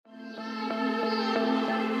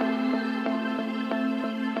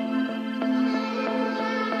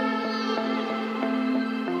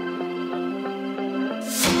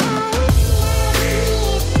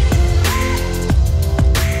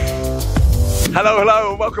Hello,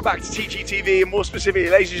 hello, and welcome back to TGTV, and more specifically,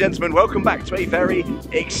 ladies and gentlemen, welcome back to a very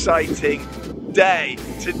exciting day.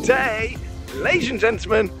 Today, ladies and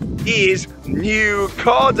gentlemen, is new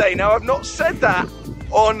car day. Now, I've not said that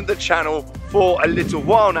on the channel for a little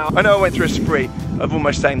while now. I know I went through a spree of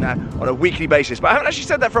almost saying that on a weekly basis, but I haven't actually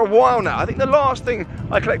said that for a while now. I think the last thing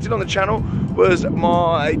I collected on the channel was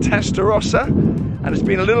my Testarossa, and it's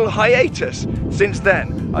been a little hiatus since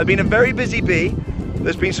then. I've been a very busy bee.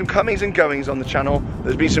 There's been some comings and goings on the channel.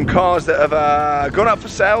 There's been some cars that have gone up for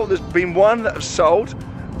sale. There's been one that have sold,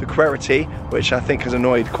 the Gt3, which I think has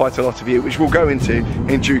annoyed quite a lot of you, which we'll go into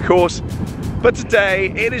in due course. But today,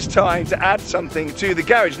 it is time to add something to the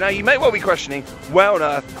garage. Now, you may well be questioning, where on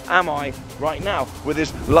earth am I right now with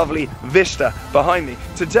this lovely vista behind me?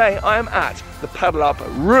 Today, I am at the Paddle Up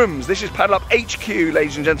Rooms. This is Paddle Up HQ,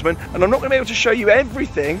 ladies and gentlemen, and I'm not gonna be able to show you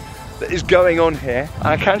everything that is going on here.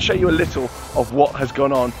 I can show you a little of what has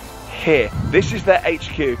gone on here. This is their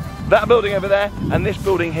HQ. That building over there, and this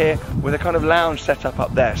building here with a kind of lounge set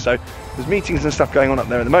up there. So there's meetings and stuff going on up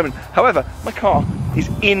there at the moment. However, my car is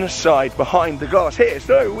inside behind the glass here.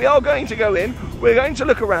 So we are going to go in, we're going to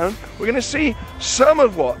look around, we're going to see some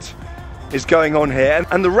of what is going on here,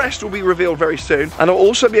 and the rest will be revealed very soon. And I'll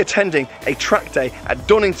also be attending a track day at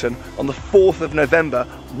Donington on the 4th of November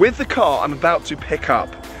with the car I'm about to pick up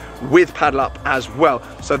with Paddle Up as well.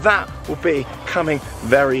 So that will be coming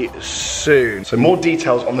very soon. So more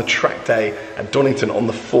details on the track day at Donington on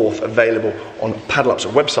the 4th available on Paddle Up's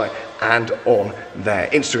website and on their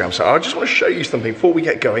Instagram. So I just want to show you something before we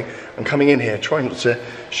get going. I'm coming in here trying not to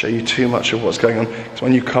show you too much of what's going on because my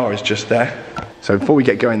new car is just there. So before we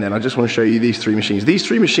get going then, I just want to show you these three machines. These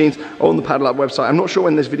three machines are on the Paddle Up website. I'm not sure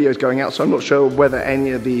when this video is going out, so I'm not sure whether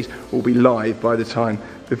any of these will be live by the time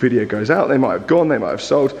the video goes out. They might have gone, they might have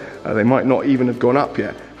sold, they might not even have gone up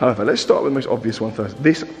yet. However, let's start with the most obvious one first.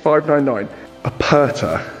 This 599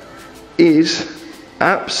 Aperta is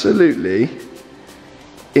absolutely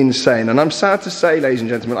insane. And I'm sad to say, ladies and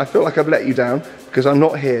gentlemen, I feel like I've let you down because I'm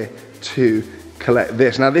not here to collect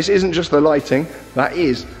this. Now, this isn't just the lighting, that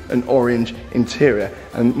is an orange interior.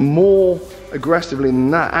 And more aggressively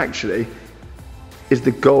than that, actually, is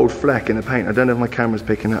the gold fleck in the paint. I don't know if my camera's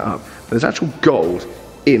picking it up, but there's actual gold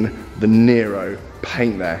in the Nero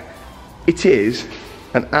paint there. It is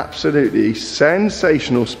an absolutely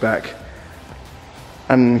sensational spec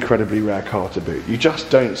and an incredibly rare car to boot. You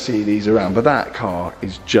just don't see these around, but that car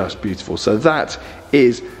is just beautiful. So that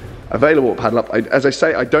is available at Paddle Up. As I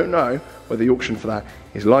say, I don't know whether the auction for that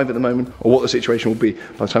is live at the moment or what the situation will be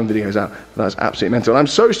by the time the video goes out. That's absolutely mental. And I'm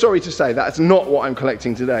so sorry to say that's not what I'm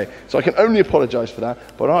collecting today. So I can only apologise for that,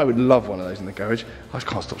 but I would love one of those in the garage. I just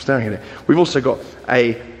can't stop staring at it. We've also got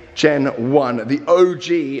a Gen 1, the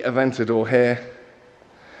OG Aventador here.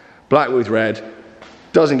 Black with red.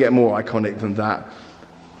 Doesn't get more iconic than that.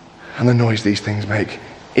 And the noise these things make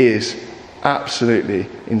is absolutely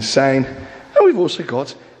insane. And we've also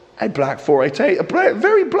got a black 488, a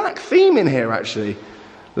very black theme in here actually,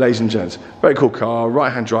 ladies and gents. Very cool car,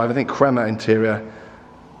 right-hand drive, I think crema interior,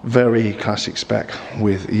 very classic spec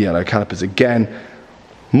with yellow calipers again.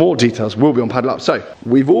 More details will be on Paddle Up. So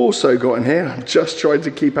we've also got in here, I'm just trying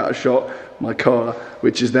to keep out of shot, my car,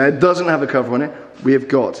 which is there, doesn't have a cover on it. We have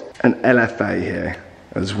got an LFA here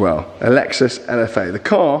as well, a Lexus LFA. The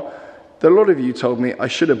car that a lot of you told me I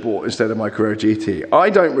should have bought instead of my Carrera GT.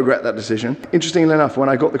 I don't regret that decision. Interestingly enough, when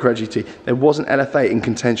I got the Carrera GT, there was an LFA in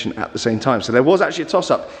contention at the same time. So there was actually a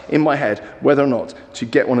toss-up in my head whether or not to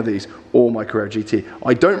get one of these or my Carrera GT.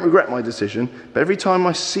 I don't regret my decision, but every time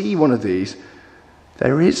I see one of these,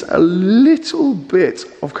 there is a little bit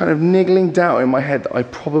of kind of niggling doubt in my head that I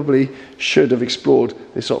probably should have explored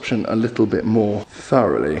this option a little bit more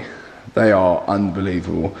thoroughly. They are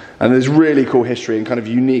unbelievable. And there's really cool history and kind of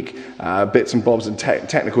unique bits and bobs and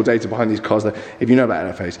technical data behind these cars that if you know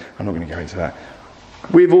about LFAs, I'm not going to go into that.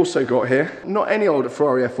 We've also got here, not any old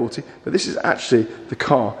Ferrari F40, but this is actually the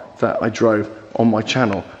car that I drove on my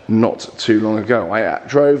channel not too long ago. I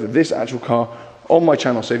drove this actual car on my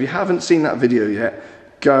channel. So if you haven't seen that video yet,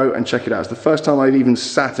 go and check it out. It's the first time I've even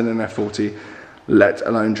sat in an F40, let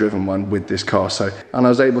alone driven one with this car. So, and I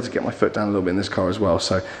was able to get my foot down a little bit in this car as well.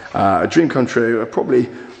 So a dream come true, probably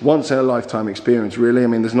once in a lifetime experience really. I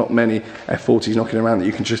mean, there's not many F40s knocking around that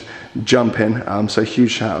you can just jump in. So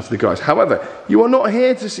huge shout out to the guys. However, you are not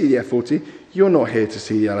here to see the F40. You're not here to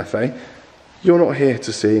see the LFA. You're not here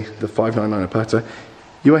to see the 599 Aperta.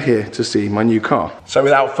 You are here to see my new car. So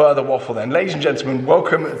without further waffle then, ladies and gentlemen,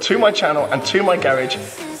 welcome to my channel and to my garage,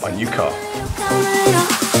 my new car.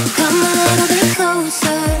 Come a little bit closer.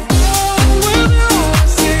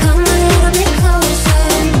 Come a little bit closer.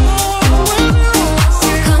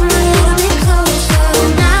 Come a little bit closer.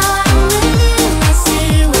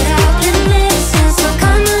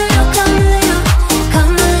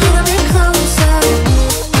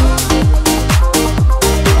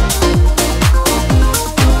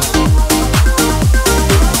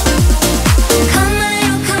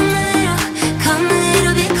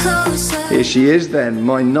 she is then,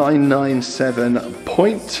 my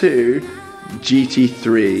 997.2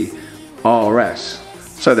 GT3 RS.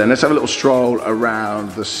 So then, let's have a little stroll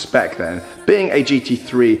around the spec then. Being a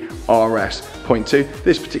GT3 RS 0.2,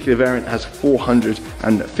 this particular variant has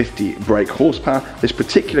 450 brake horsepower. This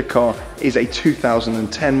particular car is a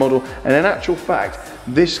 2010 model, and in actual fact,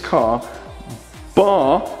 this car,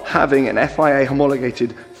 bar having an FIA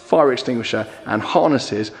homologated fire extinguisher and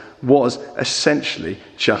harnesses, was essentially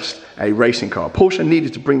just a racing car. Porsche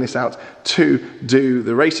needed to bring this out to do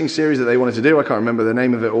the racing series that they wanted to do. I can't remember the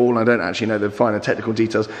name of it all, and I don't actually know the finer technical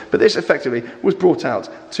details, but this effectively was brought out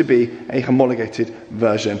to be a homologated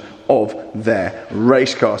version of their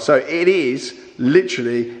race car. So it is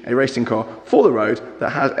literally a racing car for the road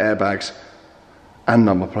that has airbags and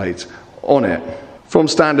number plates on it. From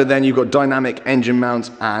standard then, you've got dynamic engine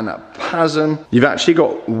mounts and PASM. You've actually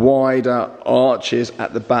got wider arches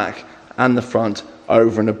at the back and the front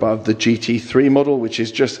over and above the GT3 model, which is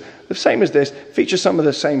just the same as this. Features some of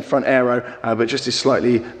the same front aero, but just is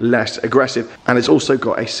slightly less aggressive. And it's also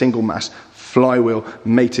got a single mass flywheel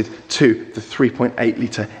mated to the 3.8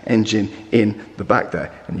 litre engine in the back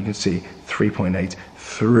there. And you can see 3.8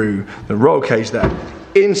 through the roll cage there.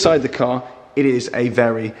 Inside the car, it is a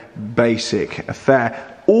very basic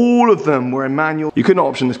affair. All of them were a manual. You could not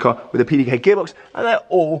option this car with a PDK gearbox, and they're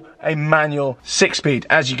all a manual 6-speed,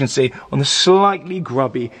 as you can see on the slightly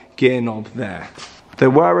grubby gear knob there. There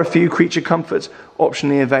were a few creature comforts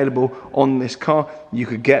optionally available on this car. You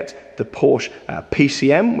could get the Porsche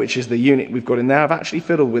PCM, which is the unit we've got in there. I've actually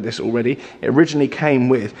fiddled with this already. It originally came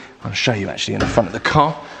with, I'll show you actually in the front of the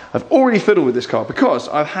car. I've already fiddled with this car because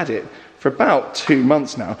I've had it for about 2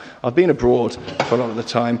 months now. I've been abroad for a lot of the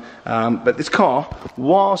time, but this car,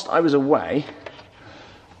 whilst I was away,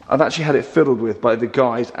 I've actually had it fiddled with by the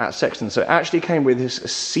guys at Sexton. So it actually came with this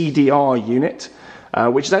CDR unit,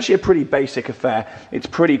 which is actually a pretty basic affair. It's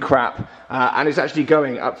pretty crap, and it's actually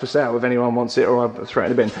going up for sale if anyone wants it, or I've thrown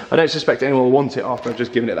it in the bin. I don't suspect anyone will want it after I've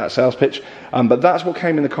just given it that sales pitch, but that's what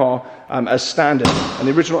came in the car as standard, and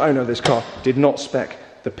the original owner of this car did not spec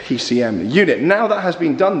the PCM unit. Now that has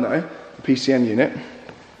been done though, PCM unit,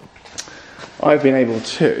 I've been able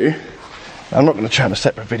to, I'm not going to churn a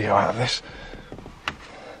separate video out of this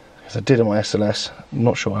because I did on my SLS, I'm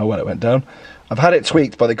not sure how well it went down. I've had it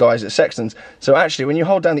tweaked by the guys at Sexton's. So actually when you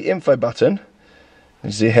hold down the info button,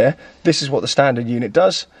 you see here, this is what the standard unit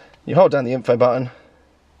does. You hold down the info button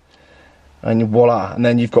and voila, and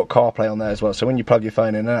then you've got CarPlay on there as well. So when you plug your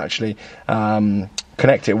phone in and actually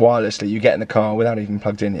connect it wirelessly, you get in the car without even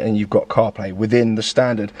plugged in, and you've got CarPlay within the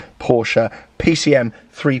standard Porsche PCM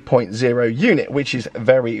 3.0 unit, which is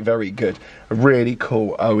very, very good. A really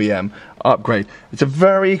cool OEM upgrade. It's a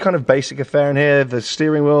very kind of basic affair in here. The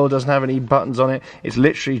steering wheel doesn't have any buttons on it. It's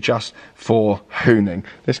literally just for hooning.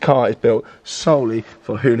 This car is built solely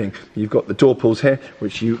for hooning. You've got the door pulls here,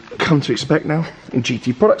 which you come to expect now in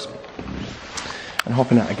GT products. And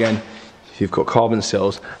hopping out again, you've got carbon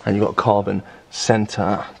sills and you've got carbon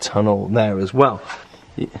center tunnel there as well.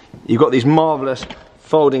 You've got these marvelous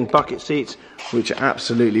folding bucket seats, which are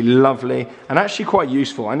absolutely lovely and actually quite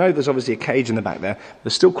useful. I know there's obviously a cage in the back there.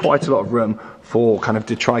 There's still quite a lot of room for kind of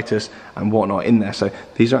detritus and whatnot in there, so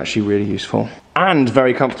these are actually really useful and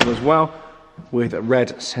very comfortable as well, with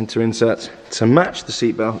red center inserts to match the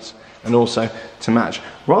seat belts and also to match,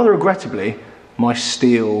 rather regrettably, my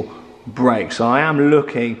steel brakes. So I am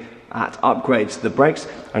looking at upgrades to the brakes.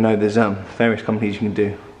 I know there's various companies you can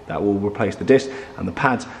do that will replace the disc and the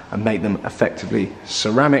pads and make them effectively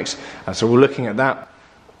ceramics. So we're looking at that.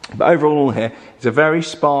 But overall here, it's a very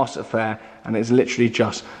sparse affair and it's literally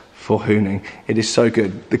just for hooning. It is so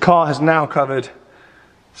good. The car has now covered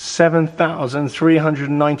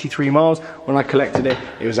 7,393 miles. When I collected it,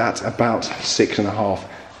 it was at about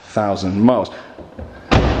 6,500 miles.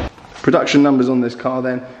 Production numbers on this car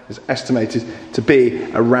then is estimated to be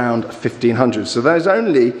around 1,500. So there's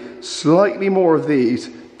only slightly more of these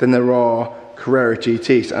than there are Carrera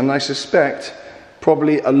GTs, and I suspect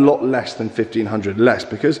probably a lot less than 1,500 less,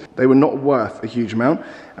 because they were not worth a huge amount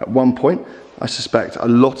at one point. I suspect a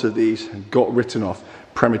lot of these got written off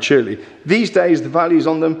prematurely. These days the values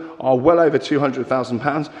on them are well over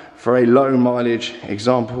 £200,000 for a low mileage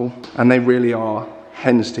example, and they really are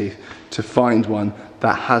hen's teeth to find one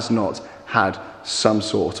that has not had some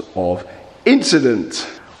sort of incident.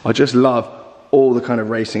 I just love all the kind of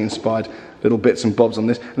racing inspired little bits and bobs on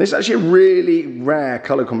this. And this is actually a really rare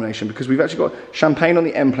color combination, because we've actually got champagne on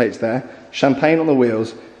the end plates there, champagne on the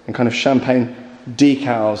wheels, and kind of champagne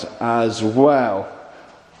decals as well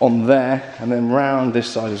on there, and then round this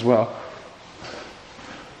side as well.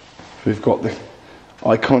 We've got the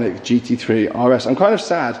iconic GT3 RS. I'm kind of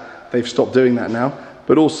sad they've stopped doing that now,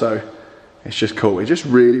 but also it's just cool. It just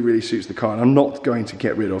really suits the car, and I'm not going to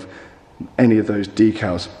get rid of any of those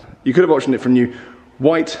decals. You could have optioned it from new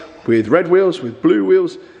white with red wheels, with blue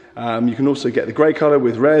wheels. You can also get the grey colour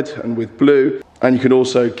with red and with blue, and you can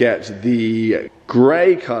also get the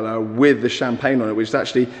grey colour with the champagne on it, which is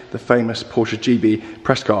actually the famous Porsche GB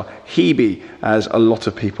press car, Hebe, as a lot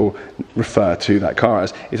of people refer to that car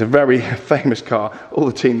as. It's a very famous car. All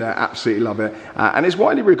the team there absolutely love it, and it's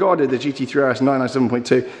widely regarded, the GT3 RS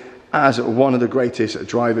 997.2, as one of the greatest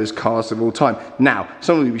drivers' cars of all time. Now,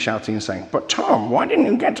 someone will be shouting and saying, but Tom, why didn't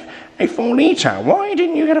you get a 4 litre? Why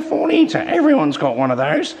didn't you get a 4 litre? Everyone's got one of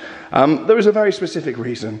those. There is a very specific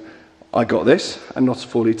reason I got this and not a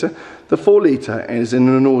 4 litre. The 4 litre is an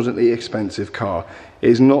inordinately expensive car. It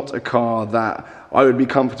is not a car that I would be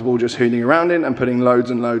comfortable just hooning around in and putting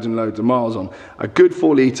loads and loads and loads of miles on. A good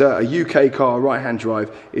 4 litre, a UK car, right-hand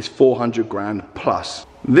drive, is 400 grand plus.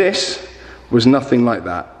 This was nothing like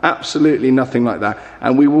that, absolutely nothing like that.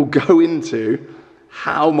 And we will go into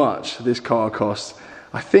how much this car costs,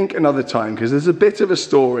 I think, another time, because there's a bit of a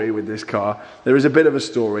story with this car. There is a bit of a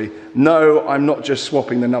story. No, I'm not just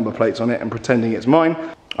swapping the number plates on it and pretending it's mine.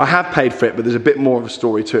 I have paid for it, but there's a bit more of a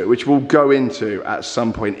story to it, which we'll go into at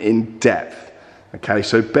some point in depth. Okay,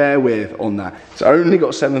 so bear with on that. It's only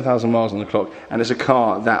got 7,000 miles on the clock, and it's a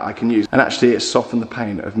car that I can use. And actually, it's softened the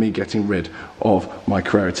pain of me getting rid of my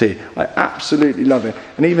Carrera T. I absolutely love it.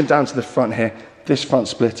 And even down to the front here, this front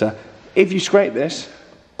splitter, if you scrape this,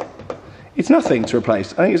 it's nothing to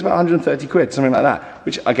replace. I think it's about 130 quid, something like that.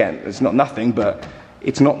 Which, again, it's not nothing, but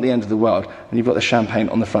it's not the end of the world. And you've got the champagne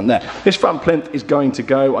on the front there. This front plinth is going to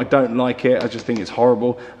go. I don't like it. I just think it's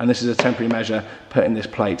horrible. And this is a temporary measure, putting this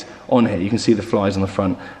plate on here. You can see the flies on the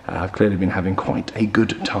front. I've clearly been having quite a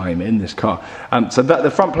good time in this car. So that the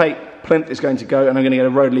front plate plinth is going to go, and I'm going to get a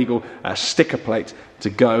road legal sticker plate to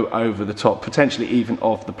go over the top, potentially even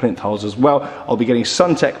of the plinth holes as well. I'll be getting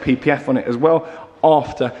Suntech PPF on it as well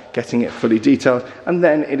after getting it fully detailed. And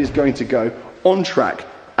then it is going to go on track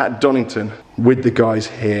at Donington with the guys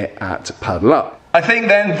here at Paddle Up. I think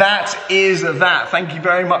then that is that. Thank you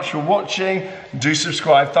very much for watching. Do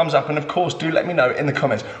subscribe, thumbs up, and of course do let me know in the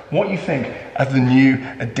comments what you think of the new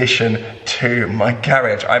addition to my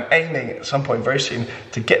garage. I'm aiming at some point very soon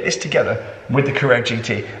to get this together with the Carrera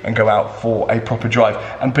GT and go out for a proper drive,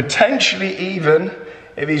 and potentially even,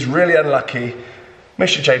 if he's really unlucky,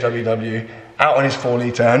 Mr. JWW out on his 4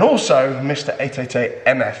 litre, and also Mr. 888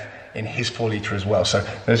 MF in his 4 litre as well. So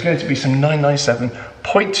there's going to be some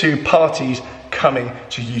 997.2 parties coming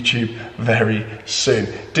to YouTube very soon.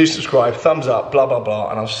 Do subscribe, thumbs up, blah, blah,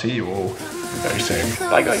 blah, and I'll see you all very soon.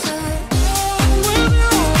 Bye, guys.